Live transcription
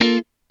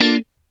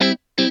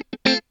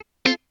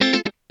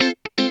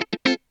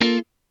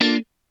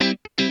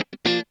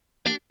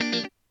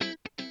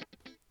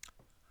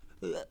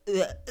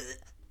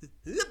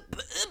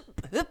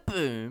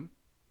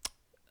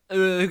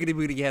Boogity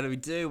boogity, how do we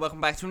do?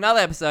 Welcome back to another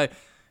episode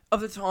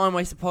of the Time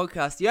Waster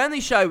Podcast, the only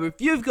show where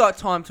if you've got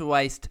time to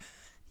waste,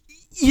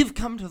 you've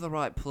come to the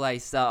right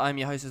place. I'm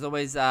your host, as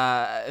always,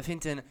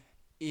 Finton,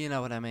 you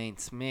know what I mean,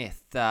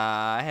 Smith.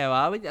 How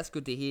are we? That's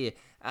good to hear.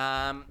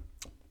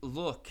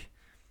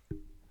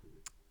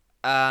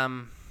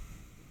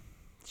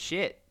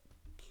 Shit.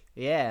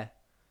 Yeah.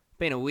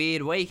 Been a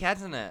weird week,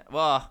 hasn't it?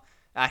 Well,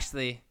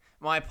 actually,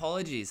 my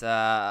apologies.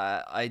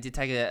 I did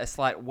take a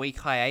slight week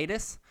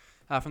hiatus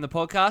from the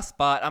podcast,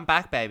 but I'm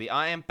back, baby.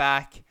 I am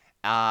back.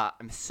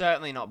 I'm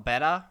certainly not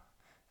better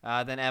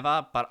than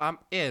ever, but I'm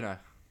at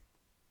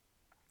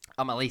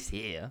least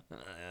here.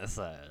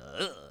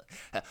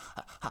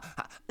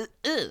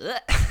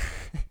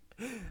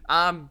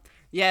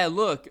 Yeah,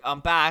 look,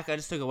 I'm back. I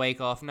just took a week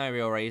off. No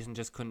real reason.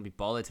 Just couldn't be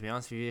bothered, to be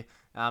honest with you.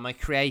 My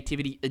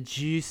creativity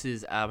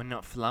juices were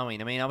not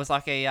flowing. I mean, I was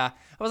like a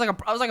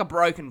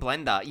broken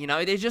blender. You know,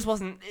 it just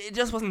wasn't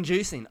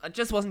juicing. It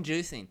just wasn't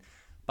juicing.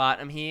 But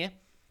I'm here.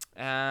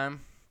 And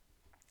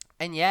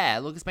yeah,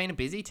 look, it's been a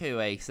busy 2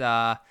 weeks.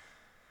 Just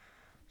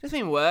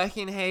been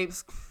working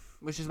heaps,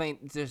 which has been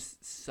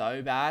just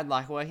so bad.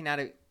 Like working at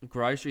a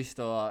grocery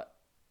store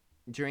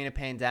during a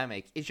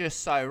pandemic, it's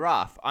just so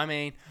rough. I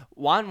mean,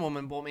 one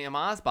woman bought me a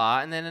Mars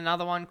bar, and then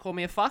another one called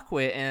me a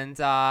fuckwit, and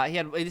he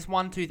had this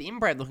one-tooth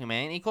inbred looking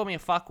man. He called me a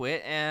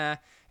fuckwit and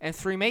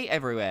threw meat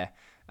everywhere.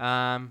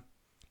 And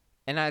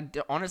I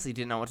honestly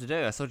didn't know what to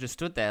do. I sort of just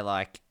stood there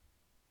like,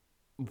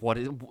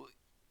 what's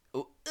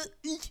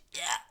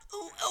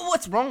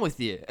wrong with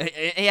you?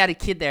 He had a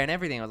kid there and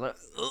everything. I was like,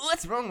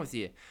 what's wrong with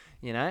you?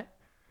 You know?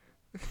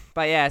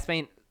 But yeah, it's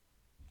been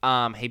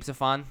heaps of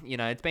fun. You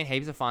know, it's been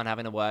heaps of fun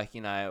having to work,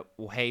 you know,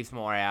 heaps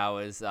more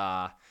hours,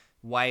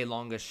 way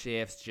longer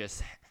shifts,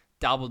 just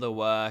double the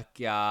work,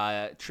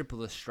 triple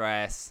the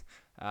stress,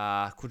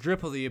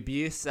 quadruple the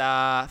abuse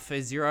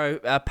for zero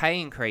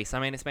pay increase. I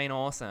mean, it's been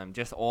awesome,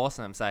 just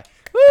awesome. So,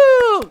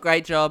 woo!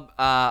 Great job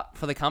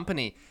for the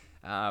company.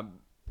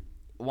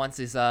 Once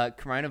this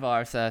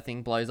coronavirus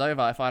thing blows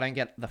over, if I don't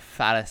get the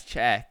fattest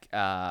check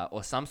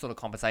or some sort of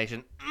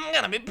compensation, I'm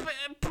gonna be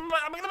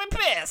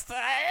pissed.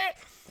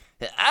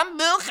 I'm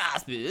Bill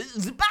Cosby.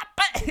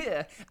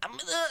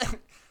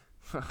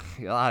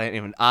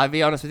 I'll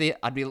be honest with you.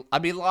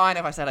 I'd be lying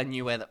if I said I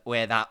knew where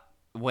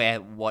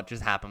what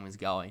just happened was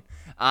going.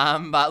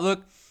 But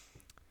look,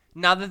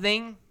 another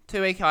thing,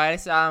 2 week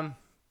hiatus. Gonna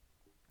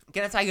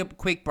take a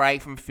quick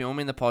break from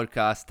filming the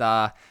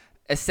podcast.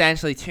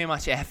 Essentially too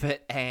much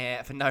effort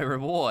for no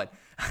reward.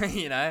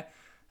 You know,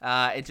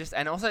 it just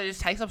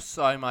takes up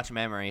so much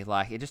memory.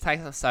 Like, it just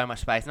takes up so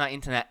much space. My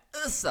internet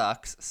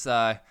sucks.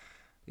 So,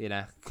 you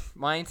know,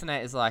 my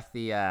internet is like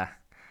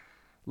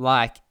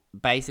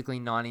basically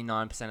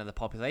 99% of the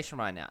population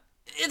right now.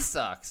 It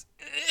sucks.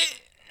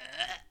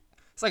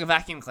 It's like a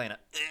vacuum cleaner.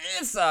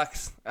 It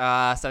sucks.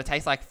 So it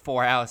takes like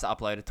 4 hours to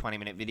upload a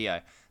 20-minute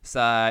video.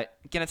 So,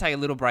 gonna take a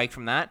little break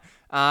from that.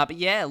 But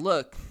yeah,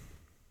 look,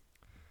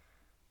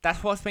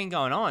 that's what's been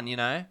going on, you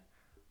know.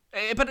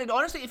 But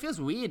honestly, it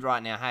feels weird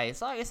right now. Hey, it's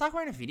like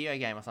we're in a video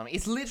game or something.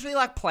 It's literally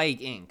like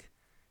Plague Inc.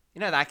 You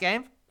know that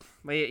game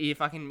where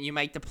you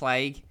make the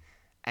plague,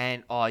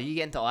 and you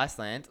get into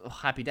Iceland. Oh,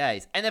 happy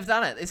days. And they've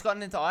done it. It's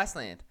gotten into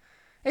Iceland.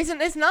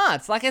 It's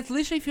nuts. Like, it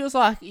literally feels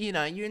like, you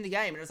know, you're in the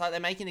game and it's like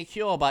they're making a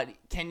cure, but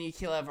can you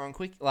kill everyone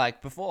quick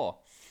like before?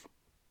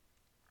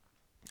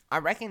 I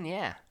reckon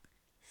yeah.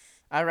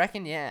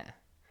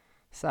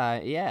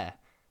 So yeah,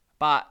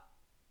 but.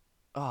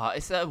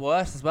 It's the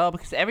worst as well,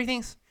 because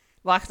everything's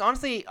like,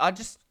 honestly,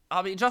 just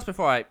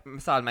before I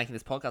started making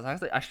this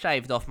podcast, I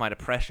shaved off my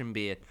depression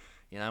beard,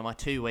 you know, my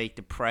 2 week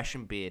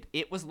depression beard.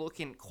 It was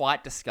looking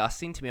quite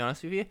disgusting, to be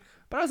honest with you,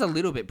 but I was a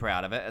little bit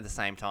proud of it at the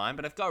same time.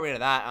 But I've got rid of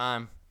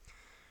that,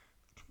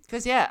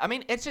 because yeah, I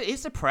mean,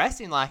 it's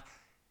depressing. Like,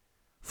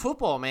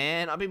 football,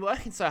 man. I've been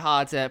working so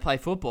hard to play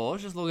football.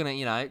 Just looking at,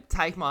 you know, I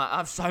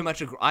have so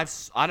much. I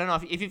don't know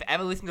if you've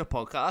ever listened to a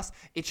podcast,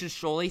 it should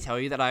surely tell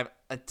you that I have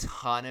a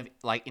ton of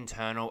like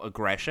internal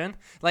aggression.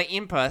 Like,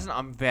 in person,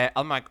 I'm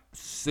like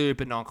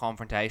super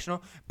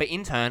non-confrontational, but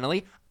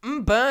internally,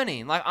 I'm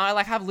burning. Like, I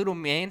like have little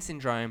man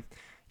syndrome.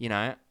 You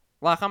know,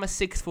 like, I'm a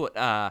 6 foot,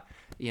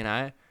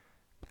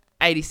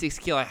 86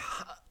 kilo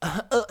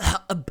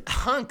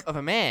hunk of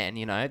a man,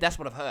 you know. That's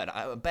what I've heard.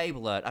 A babe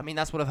alert. I mean,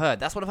 that's what I've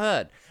heard.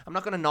 I'm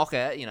not gonna knock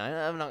it, you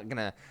know.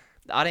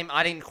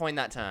 I didn't coin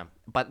that term,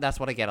 but that's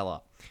what I get a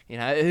lot. You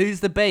know, who's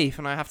the beef?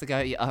 And I have to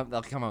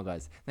go, come on,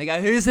 guys. They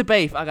go, who's the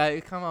beef? I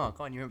go, come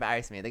on, you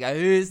embarrass me. They go,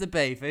 who's the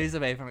beef?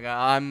 And I go,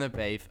 I'm the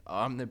beef.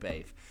 I'm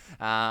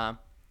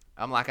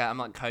like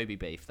Kobe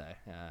beef though.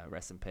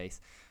 Rest in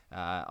peace.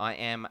 I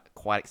am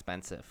quite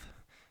expensive.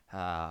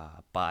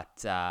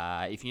 But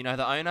if you know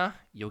the owner,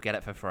 you'll get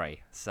it for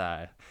free.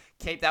 So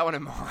keep that one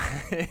in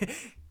mind.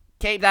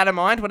 Keep that in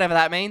mind, whatever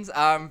that means.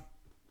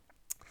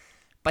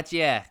 But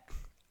yeah,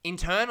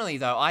 internally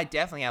though, I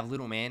definitely have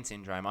little man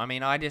syndrome. I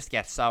mean, I just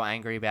get so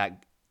angry about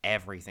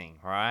everything,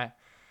 right?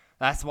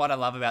 That's what I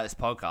love about this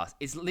podcast.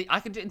 I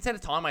could, instead of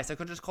time waste, I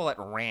could just call it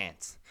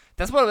rants.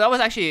 That was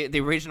actually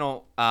the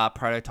original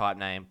prototype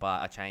name,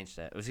 but I changed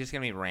it. It was just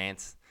gonna be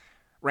rants.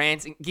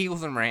 Rants, and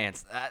giggles and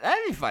rants.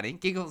 That'd be funny.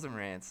 Giggles and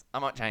rants. I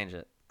might change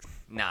it.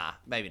 Nah,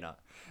 maybe not.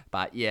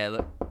 But yeah,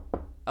 look.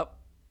 Oh,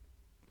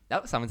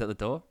 someone's at the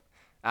door.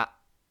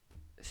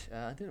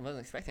 Wasn't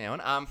expecting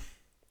anyone.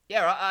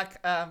 Yeah,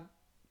 right.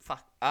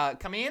 Fuck.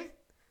 Come in.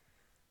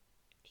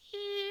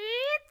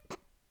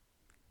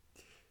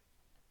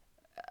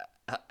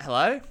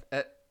 Hello.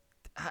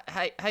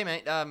 Hey,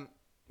 mate.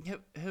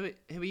 Who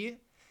are you?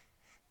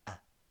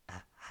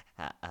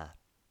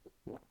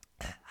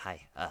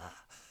 Hi.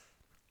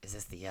 Is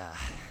this the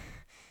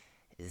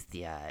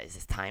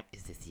time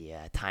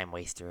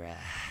waster?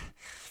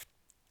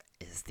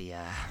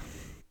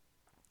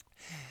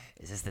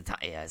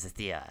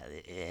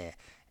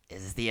 Is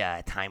this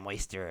the time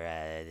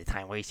waster? The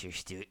time waster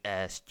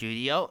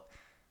studio?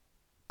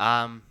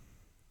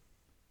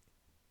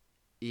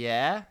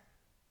 Yeah.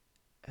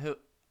 Who?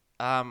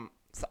 I'm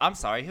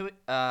sorry. Who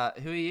are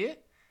you?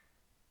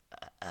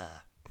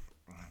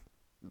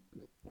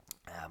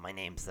 My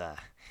name's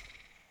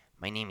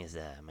my name is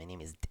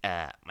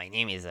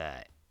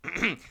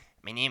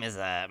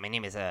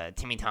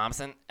Timmy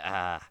Thompson.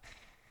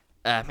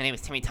 My name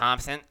is Timmy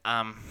Thompson.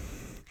 My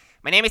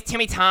name is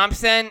Timmy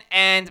Thompson,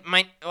 and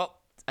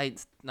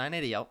it's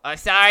 980.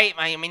 Sorry,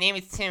 my name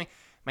is Timmy.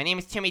 My name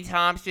is Timmy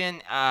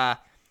Thompson. My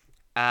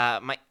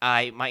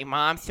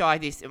mom saw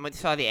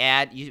the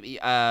ad.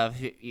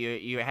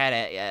 You had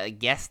a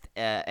guest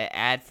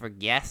ad for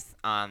guests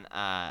on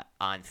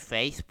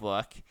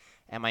Facebook,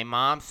 and my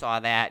mom saw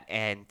that,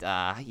 and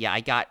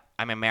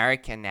I'm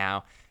American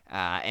now.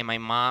 And my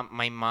mom,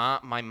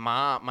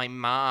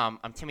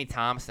 I'm Timmy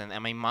Thompson,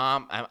 and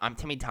I'm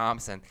Timmy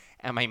Thompson,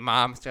 and my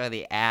mom saw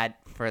the ad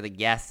for the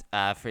guest,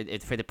 for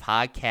the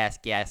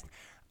podcast guest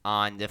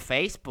on the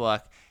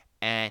Facebook,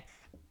 and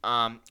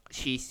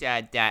she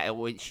said that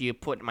she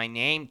put my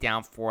name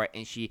down for it,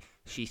 and she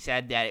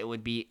said that it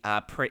would be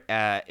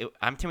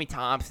I'm Timmy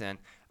Thompson.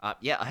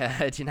 Yeah, I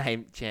heard your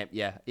name, champ.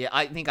 Yeah,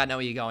 I think I know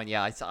where you're going.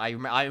 Yeah, I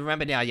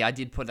remember now. Yeah, I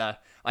did for the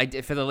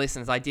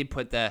listeners. I did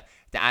put the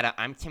ad.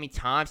 I'm Timmy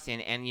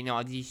Thompson, and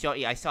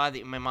I saw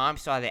that my mom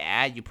saw the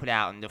ad you put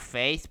out on the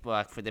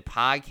Facebook for the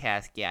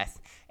podcast guest,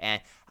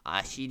 and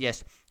she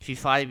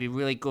thought it'd be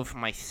really good for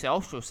my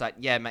social site.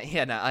 Yeah,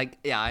 I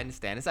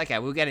understand. It's okay.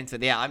 We'll get into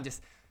it. Yeah, I'm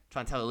just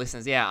trying to tell the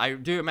listeners. Yeah, I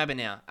do remember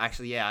now.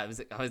 Actually, yeah, it was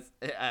a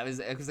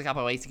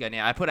couple of weeks ago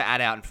now. I put an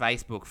ad out on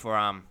Facebook for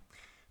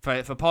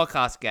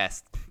podcast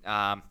guests.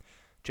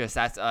 Just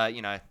that's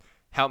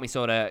help me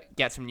sort of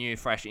get some new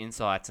fresh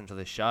insights into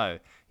the show.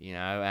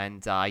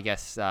 And I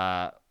guess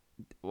what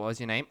was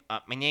your name?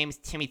 My name's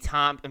Timmy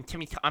I'm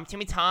Timmy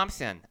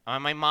Thompson.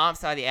 My mom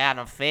saw the ad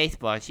on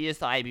Facebook. She just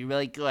thought it'd be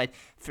really good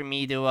for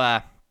me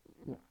to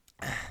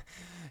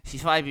she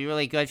thought it'd be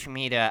really good for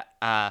me to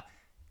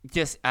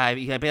just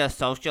be able to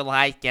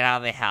socialize, get out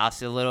of the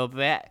house a little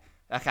bit.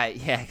 Okay,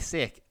 yeah,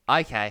 sick.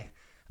 Okay.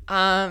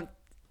 I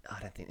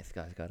don't think this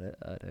guy's got it.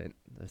 I don't.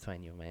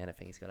 Between you and man, I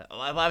think he's got it. Oh,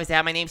 I was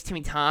there. My name's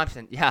Timmy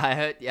Thompson. Yeah, I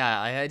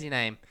heard your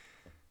name.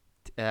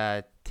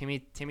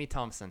 Timmy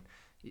Thompson.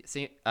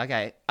 See,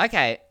 okay.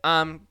 Okay.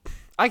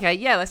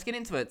 Yeah, let's get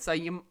into it. So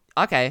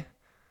okay.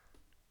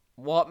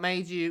 What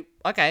made you?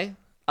 Okay.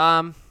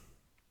 So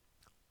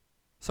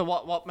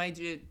what made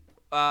you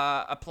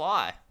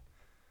apply?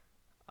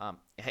 I'm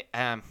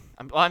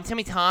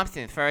Timmy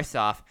Thompson. First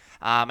off,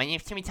 my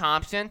name's Timmy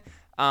Thompson.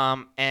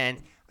 And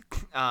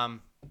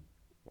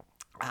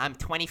I'm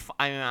 20.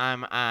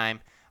 I'm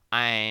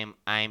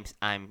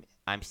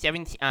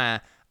 17.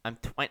 I'm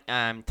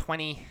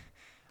 20.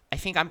 I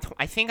think I'm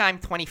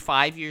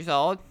 25 years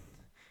old.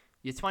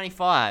 You're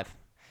 25.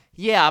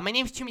 Yeah, my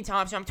name's Timmy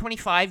Thompson. I'm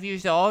 25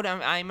 years old.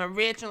 I'm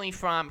originally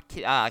from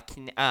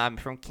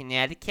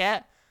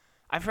Connecticut.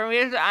 I'm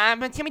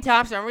Timmy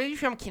Thompson. I'm really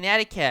from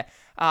Connecticut.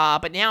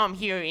 But now I'm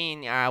here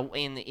in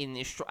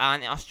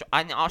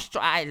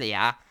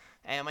Australia.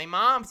 And my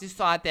mom just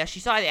saw it there. She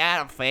saw the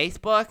ad on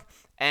Facebook.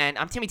 And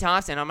I'm Timmy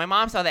Thompson. And my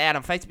mom saw the ad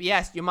on Facebook.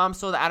 Yes, your mom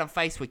saw the ad on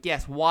Facebook.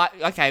 Yes. Why?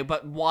 Okay,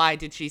 but why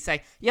did she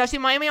say? Yeah,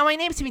 my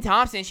name's Timmy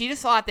Thompson. She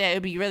just thought that it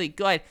would be really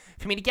good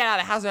for me to get out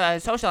of the house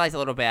and socialize a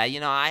little bit. I'm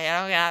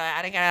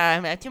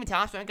Timmy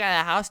Thompson. I don't get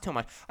out of the house too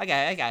much.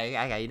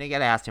 Okay. You don't get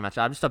out of the house too much.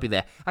 I'll just stop you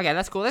there. Okay,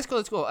 that's cool.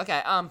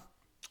 Okay.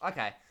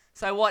 Okay.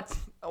 So what's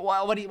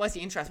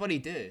your interest? What do you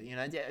do?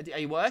 Are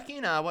you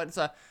working?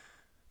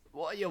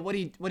 What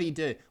do you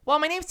do? Well,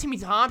 my name's Timmy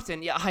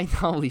Thompson. Yeah,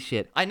 holy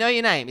shit. I know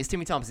your name is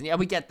Timmy Thompson. Yeah,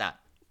 we get that.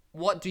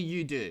 What do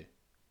you do?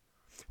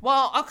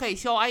 Well, okay,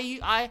 so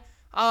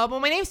well,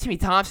 my name's Timmy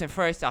Thompson.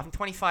 First off, I'm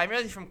 25,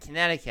 really from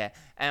Connecticut,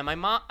 and my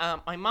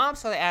mom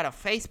saw the ad on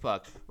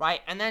Facebook, right?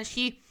 And then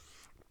she,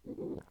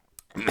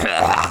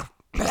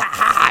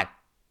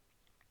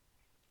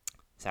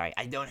 sorry,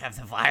 I don't have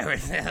the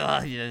virus.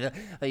 You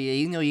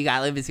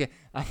gotta live this.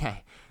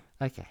 Okay.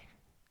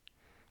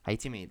 Hey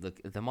Timmy, look,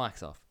 the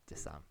mic's off.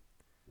 Just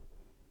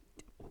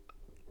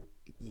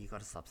you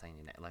gotta stop saying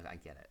your name. Like, I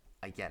get it.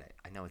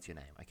 I know it's your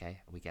name. Okay,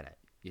 we get it.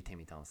 You're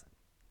Timmy Thompson.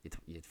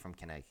 You're from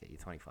Connecticut. You're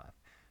 25.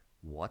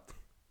 What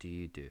do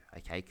you do?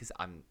 Okay, because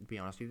I'm be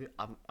honest with you.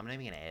 I'm not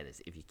even gonna air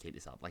this if you keep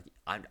this up. Like,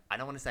 I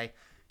don't want to say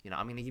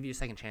I'm gonna give you a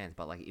second chance,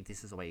 but like if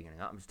this is the way you're gonna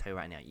go, I'm just tell you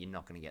right now, you're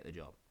not gonna get the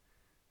job.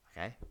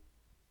 Okay?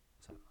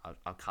 So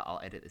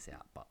I'll edit this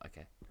out, but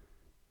okay.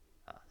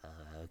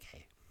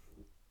 Okay.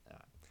 All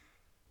right.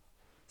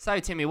 So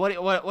Timmy,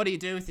 what do you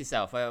do with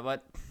yourself? What are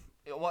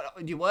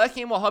you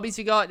working? What hobbies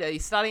you got? Are you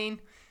studying?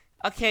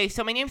 Okay,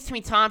 so my name's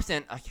Timmy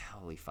Thompson. Okay,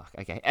 holy fuck.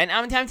 Okay, and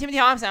I'm Timmy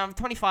Thompson. I'm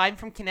 25. I'm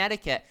from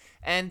Connecticut,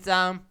 and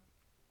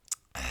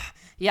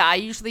yeah, I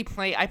usually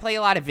play. I play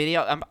a lot of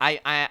video.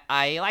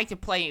 I like to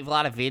play a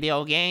lot of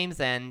video games,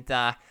 and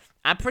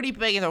I'm pretty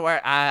big in the word.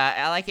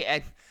 I like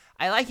it.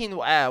 I like in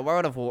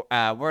World of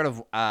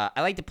I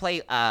like to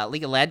play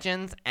League of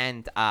Legends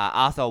and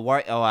also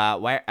World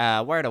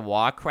of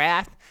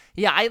Warcraft.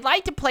 Yeah, I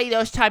like to play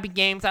those type of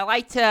games. I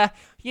like to,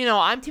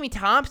 I'm Timmy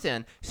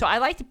Thompson, so I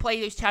like to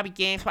play those type of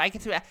games. So I like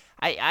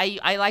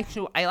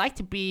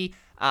to be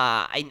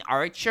an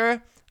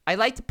archer.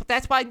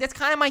 That's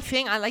kind of my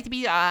thing. I like to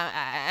be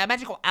a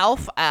magical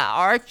elf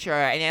archer,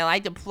 and I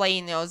like to play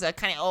in those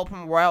kind of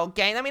open world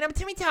games. I mean, I'm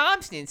Timmy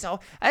Thompson,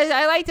 so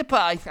I like to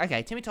play.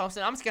 Okay, Timmy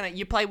Thompson.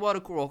 You play World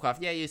of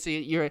Warcraft. Yeah,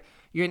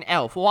 you're an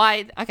elf.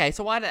 Why? Okay,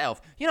 so why the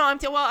elf?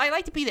 I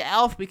like to be the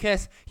elf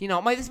because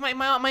my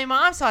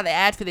mom saw the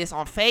ad for this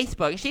on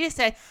Facebook, and she just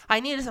said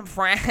I needed some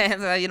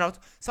friends,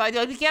 so I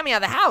to get me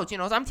out of the house.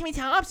 So I'm Timmy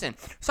Thompson,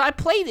 so I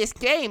play these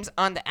games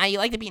on the. I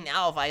like to be an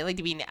elf. I like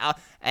to be an elf.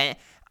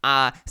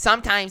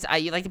 Sometimes I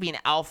like to be an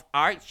elf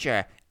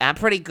archer. I'm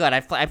pretty good.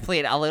 I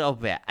played a little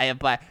bit.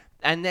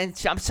 And then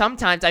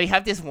sometimes I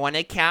have this one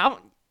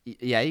account.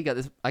 Yeah, you got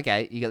this.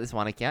 Okay, you got this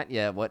one account.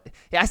 Yeah, what?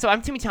 Yeah, so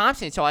I'm Timmy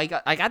Thompson. So I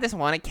got this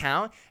one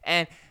account,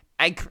 and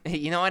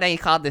you know what I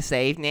called the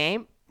save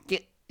name?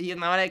 You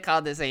know what I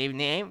called the save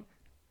name?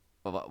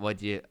 What?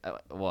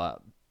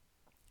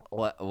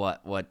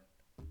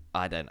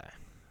 I don't know.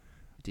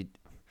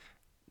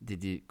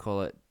 Did you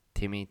call it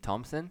Timmy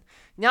Thompson?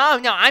 No,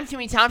 I'm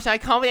Timmy Thompson. I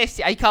call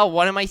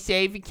one of my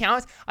save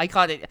accounts. I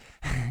called it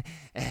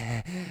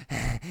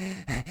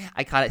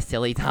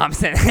Silly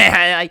Thompson.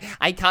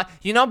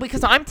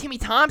 Because I'm Timmy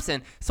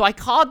Thompson, so I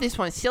called this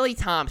one Silly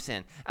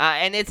Thompson.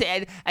 And it's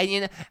I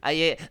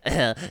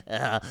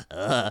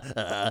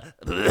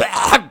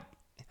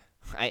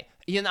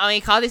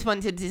call this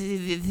one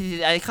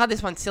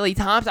Silly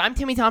Thompson. I'm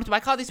Timmy Thompson, but I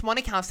call this one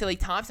account Silly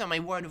Thompson on my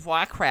World of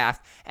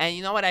Warcraft. And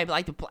you know what I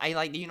like to play?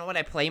 What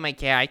I play my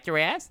character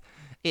as?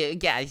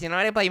 Guys, you know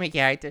what I play my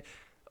character?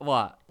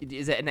 What?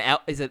 Is it an elf?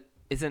 Is it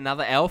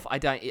another elf?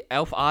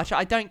 Elf archer?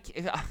 Is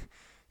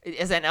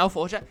it an elf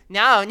archer?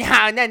 No. No,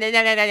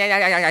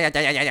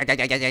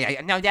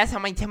 that's how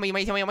my Timmy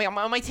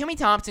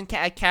Thompson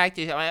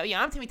character.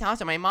 Yeah, I'm Timmy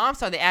Thompson. My mom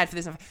saw the ad for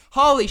this.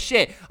 Holy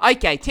shit.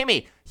 Okay,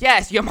 Timmy.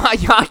 Yes, your mom. I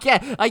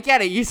get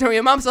it.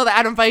 Your mom saw the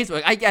ad on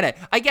Facebook. I get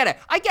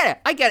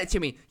it,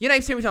 Timmy. Your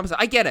name's Timmy Thompson.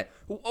 I get it.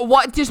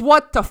 What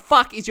the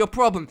fuck is your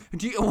problem?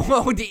 What's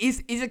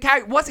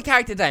the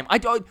character name?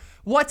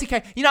 What's the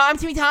character? I'm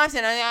Timmy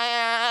Thompson.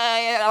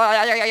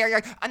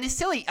 On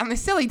the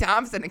silly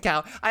Thompson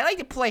account, I like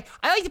to play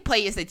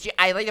as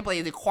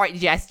the court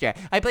jester.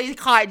 I play as a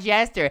court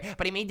jester,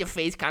 but I made the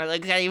face kind of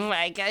look kind of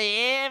like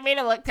I made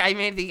it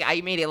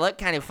look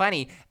kind of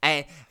funny,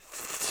 and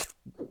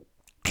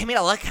I made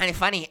it look kind of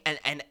funny, and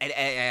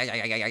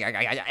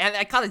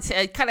I call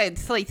it kind of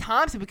Silly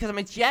Thompson because I'm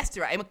a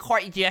jester. I'm a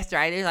court jester.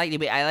 I like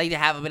to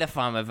have a bit of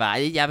fun with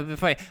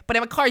it. But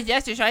I'm a court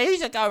jester, so I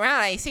usually go around,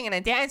 I singing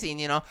and dancing.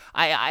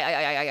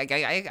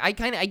 I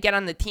kind of get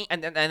on the team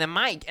and the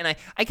mic, and I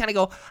kind of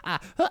go,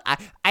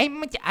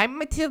 I'm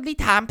Matilda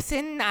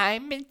Thompson.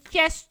 I'm a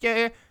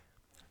jester.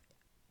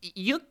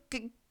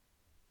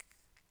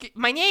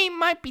 My name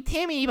might be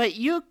Timmy, but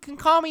you can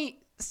call me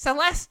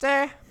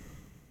Celeste.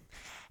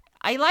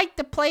 I like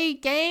to play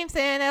games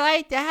and I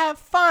like to have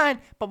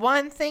fun, but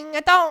one thing I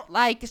don't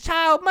like is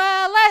child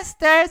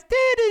molesters.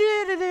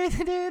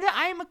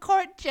 I'm a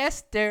court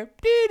jester,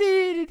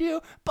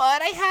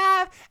 but I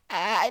have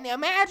a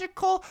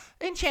magical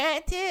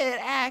enchanted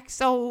axe,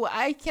 so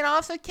I can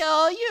also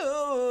kill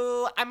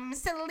you. I'm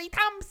Silly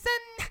Thompson.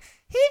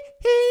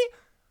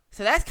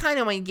 So that's kind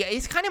of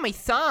my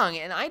song,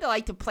 and I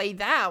like to play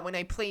that when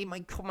I play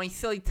my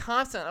Silly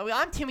Thompson.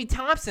 I'm Timmy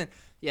Thompson.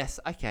 Yes,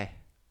 okay.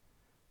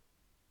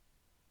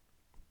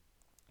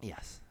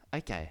 Yes.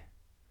 Okay,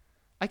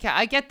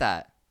 I get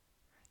that.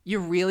 You're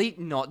really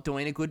not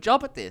doing a good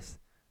job at this.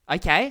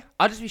 Okay?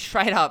 I'll just be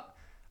straight up.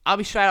 I'll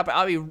be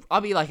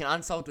like an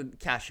unsalted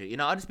cashew.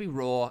 I'll just be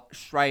raw,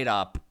 straight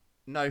up,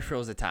 no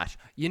frills attached.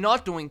 You're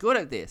not doing good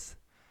at this.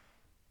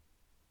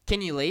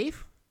 Can you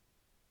leave?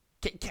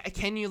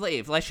 Can you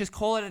leave? Let's just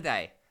call it a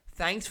day.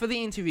 Thanks for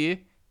the interview.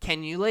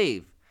 Can you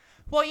leave?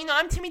 Well,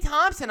 I'm Timmy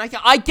Thompson.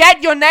 I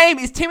get your name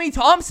is Timmy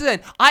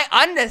Thompson. I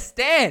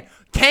understand.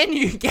 Can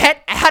you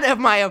get out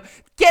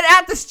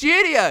the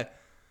studio?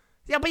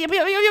 Yeah, but he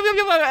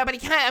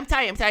can't. I'm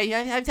tired.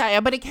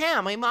 But he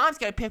can't. My mom's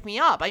gotta pick me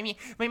up. I mean,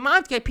 my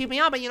mom's gotta pick me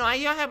up. And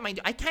I don't have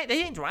I can't.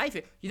 They didn't drive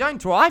it. You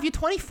don't drive. You're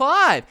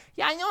 25.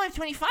 Yeah, I know I'm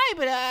 25.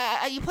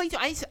 But you play.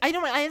 I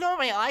don't have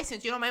my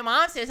license. My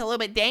mom says it's a little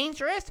bit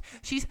dangerous.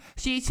 She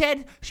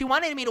said she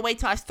wanted me to wait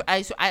till I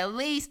was at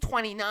least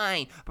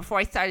 29 before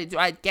I started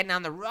getting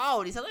on the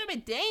road. It's a little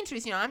bit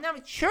dangerous. I'm not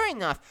mature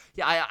enough.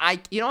 Yeah, I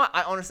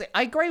honestly,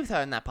 I agree with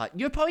her in that part.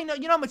 You're probably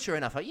you're not mature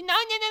enough. No,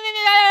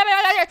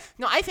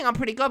 I think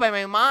I'm pretty good by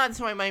my mom. That's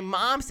what my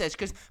mom says,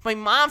 because my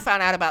mom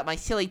found out about my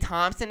silly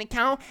Thompson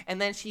account, and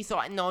then she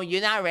thought, no,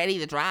 you're not ready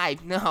to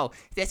drive. No,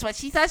 that's what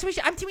she thought.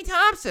 I'm Timmy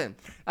Thompson.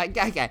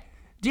 Okay.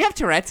 Do you have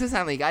Tourette's or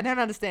something? I don't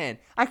understand.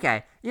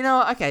 Okay.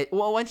 Okay.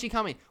 Well, when's she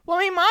coming? Well,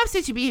 my mom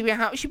said she'd be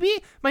around.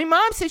 My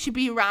mom said she'd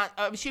be around.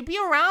 She'd be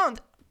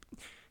around.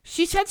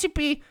 She said she'd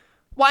be.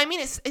 Well, I mean,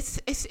 it's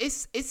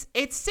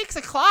 6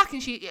 o'clock,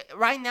 and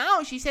right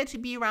now she said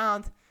she'd be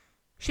around.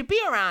 She'd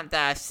be around.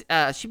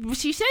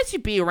 She said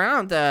she'd be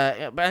around.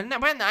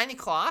 About 9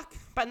 o'clock.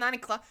 About 9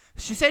 o'clock.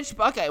 She said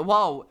okay.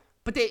 Whoa.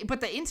 But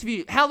the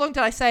interview. How long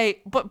did I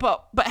say? But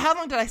how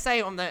long did I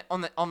say on the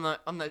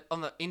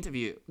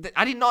interview?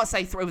 I did not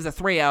say it was a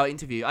 3-hour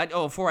interview.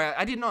 4 hour.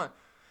 I did not.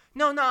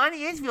 No. On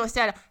the interview, it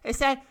said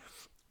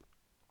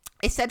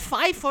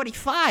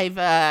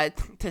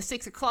 5:45 to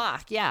 6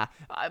 o'clock. Yeah.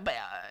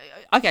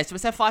 Okay. So it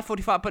said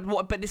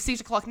 5:45. But it's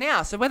 6 o'clock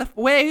now. So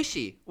where is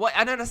she? What?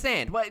 I don't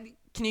understand. What?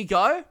 Can you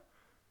go?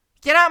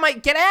 Get out,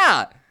 mate. Get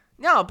out.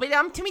 No, but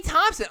I'm Timmy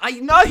Thompson. I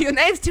know your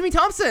name's Timmy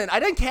Thompson. I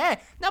don't care.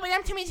 No, but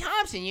I'm Timmy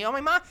Thompson.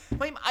 My mom.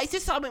 I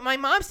just saw my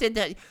mom said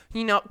that.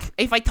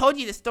 If I told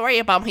you the story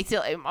about she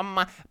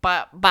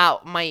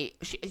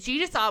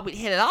just thought we'd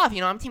hit it off.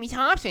 I'm Timmy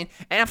Thompson,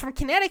 and I'm from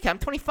Connecticut. I'm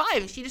 25,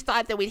 and she just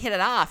thought that we'd hit it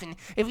off. And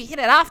if we hit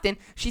it off, then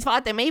she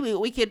thought that maybe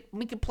we could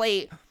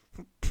play.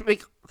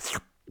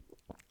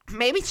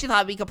 Maybe she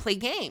thought we could play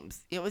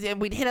games.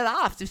 We'd hit it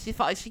off. So she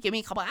thought she'd give me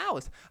a couple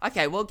hours.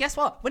 Okay, well, guess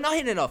what? We're not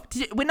hitting it off.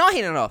 We're not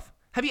hitting it off.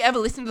 Have you ever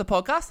listened to the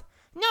podcast?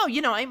 No, I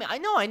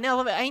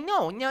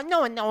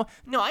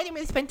didn't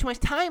really spend too much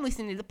time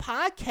listening to the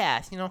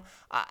podcast.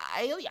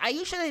 I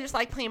usually just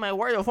like playing my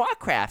World of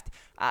Warcraft.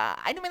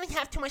 I don't really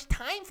have too much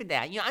time for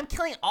that. I'm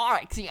killing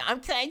orcs.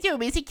 I'm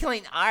busy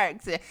killing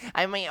orcs. I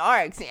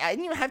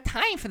didn't even have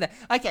time for that.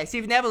 Okay, so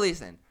you've never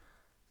listened.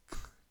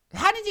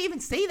 How did you even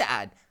see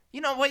that?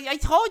 I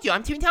told you,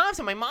 I'm Timmy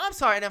Thompson. My mom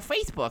saw it on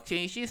Facebook.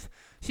 She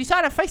saw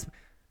it on Facebook.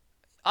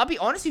 I'll be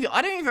honest with you,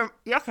 I don't even.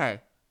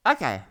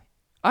 Okay.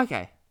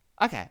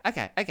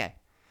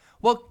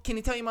 Well, can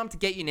you tell your mom to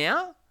get you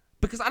now?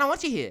 Because I don't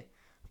want you here.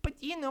 But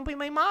but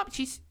my mom,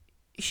 she's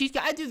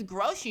gotta do the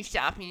grocery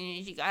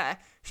shopping. She gotta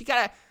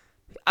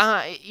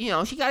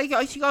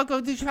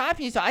go do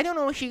shopping. So I don't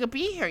know if she could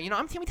be here.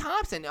 I'm Timmy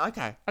Thompson.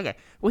 Okay.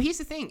 Well, here's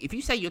the thing. If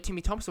you say you're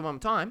Timmy Thompson one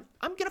more time,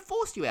 I'm gonna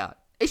force you out.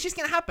 It's just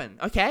gonna happen.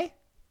 Okay.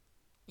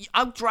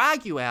 I'll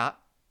drag you out.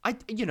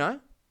 And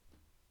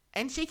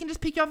she can just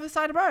pick you up on the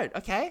side of the road.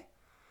 Okay.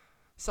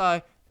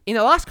 So in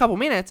the last couple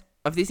minutes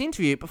of this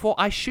interview, before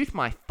I shoot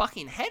my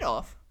fucking head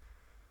off,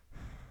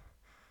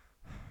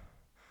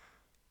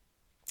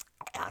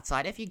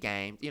 outside of your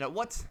game,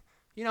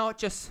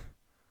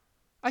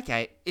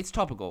 okay, it's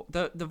topical.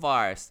 The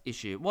virus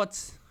issue.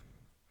 What's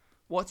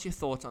your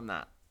thoughts on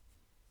that?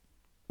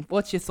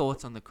 What's your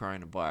thoughts on the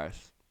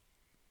coronavirus?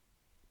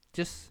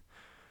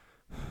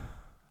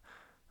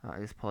 I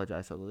just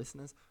apologize to all the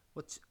listeners.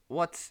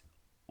 What's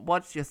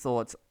your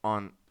thoughts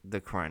on the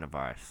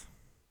coronavirus?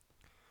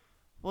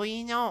 Well,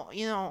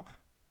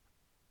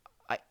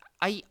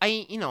 I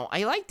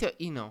like to,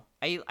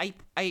 I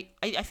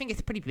think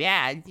it's pretty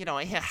bad,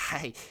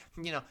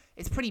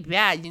 it's pretty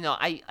bad,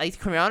 it's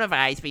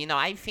coronavirus, but,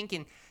 I'm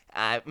thinking,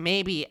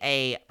 maybe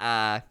a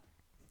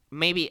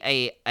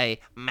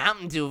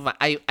Mountain Dew,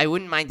 I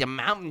wouldn't mind a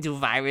Mountain Dew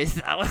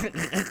virus,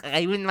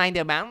 I wouldn't mind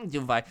a Mountain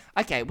Dew virus.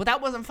 Okay, well, that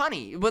wasn't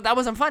funny, but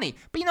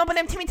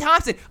I'm Timmy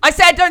Thompson. I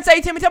said don't say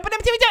Timmy Thompson, but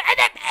I'm Timmy Thompson.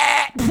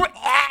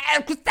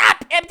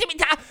 Stop, I'm Timmy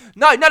Thompson.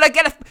 No,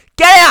 get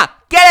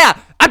out,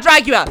 I'll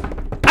drag you out.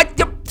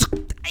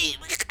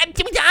 I'm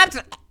Timmy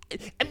Thompson.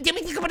 I'm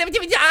Timmy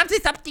Thompson,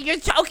 stop, you're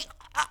choking.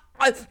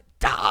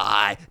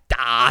 Die,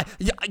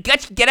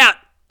 get out.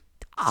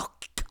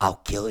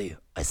 I'll kill you.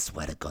 I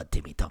swear to God,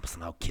 Timmy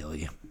Thompson, I'll kill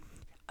you.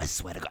 I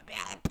swear to God.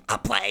 I'll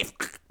play.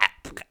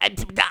 I'm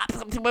Timmy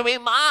Thompson. My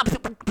mom.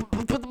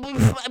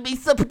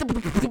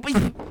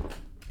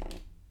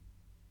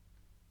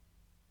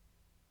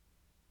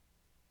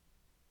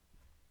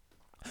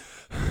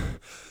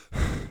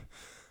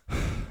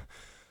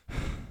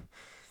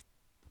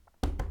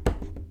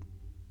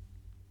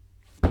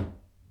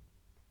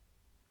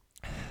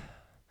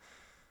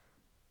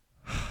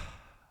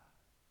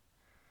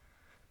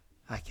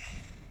 Okay.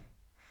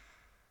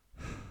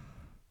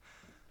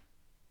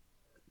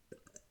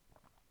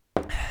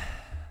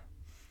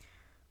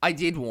 I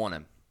did warn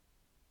him.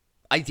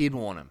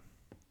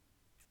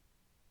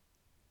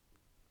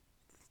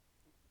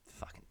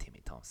 Fucking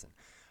Timmy Thompson.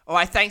 All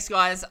right, thanks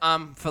guys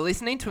for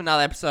listening to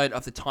another episode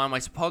of the Time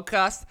Waster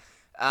podcast.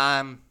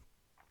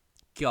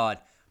 God.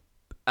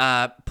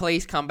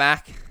 Please come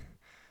back.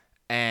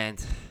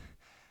 And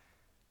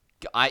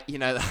I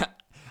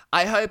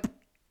hope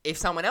if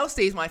someone else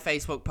sees my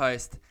Facebook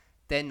post,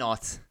 they're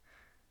not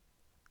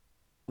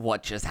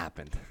what just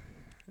happened.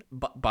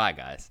 Bye,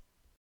 guys.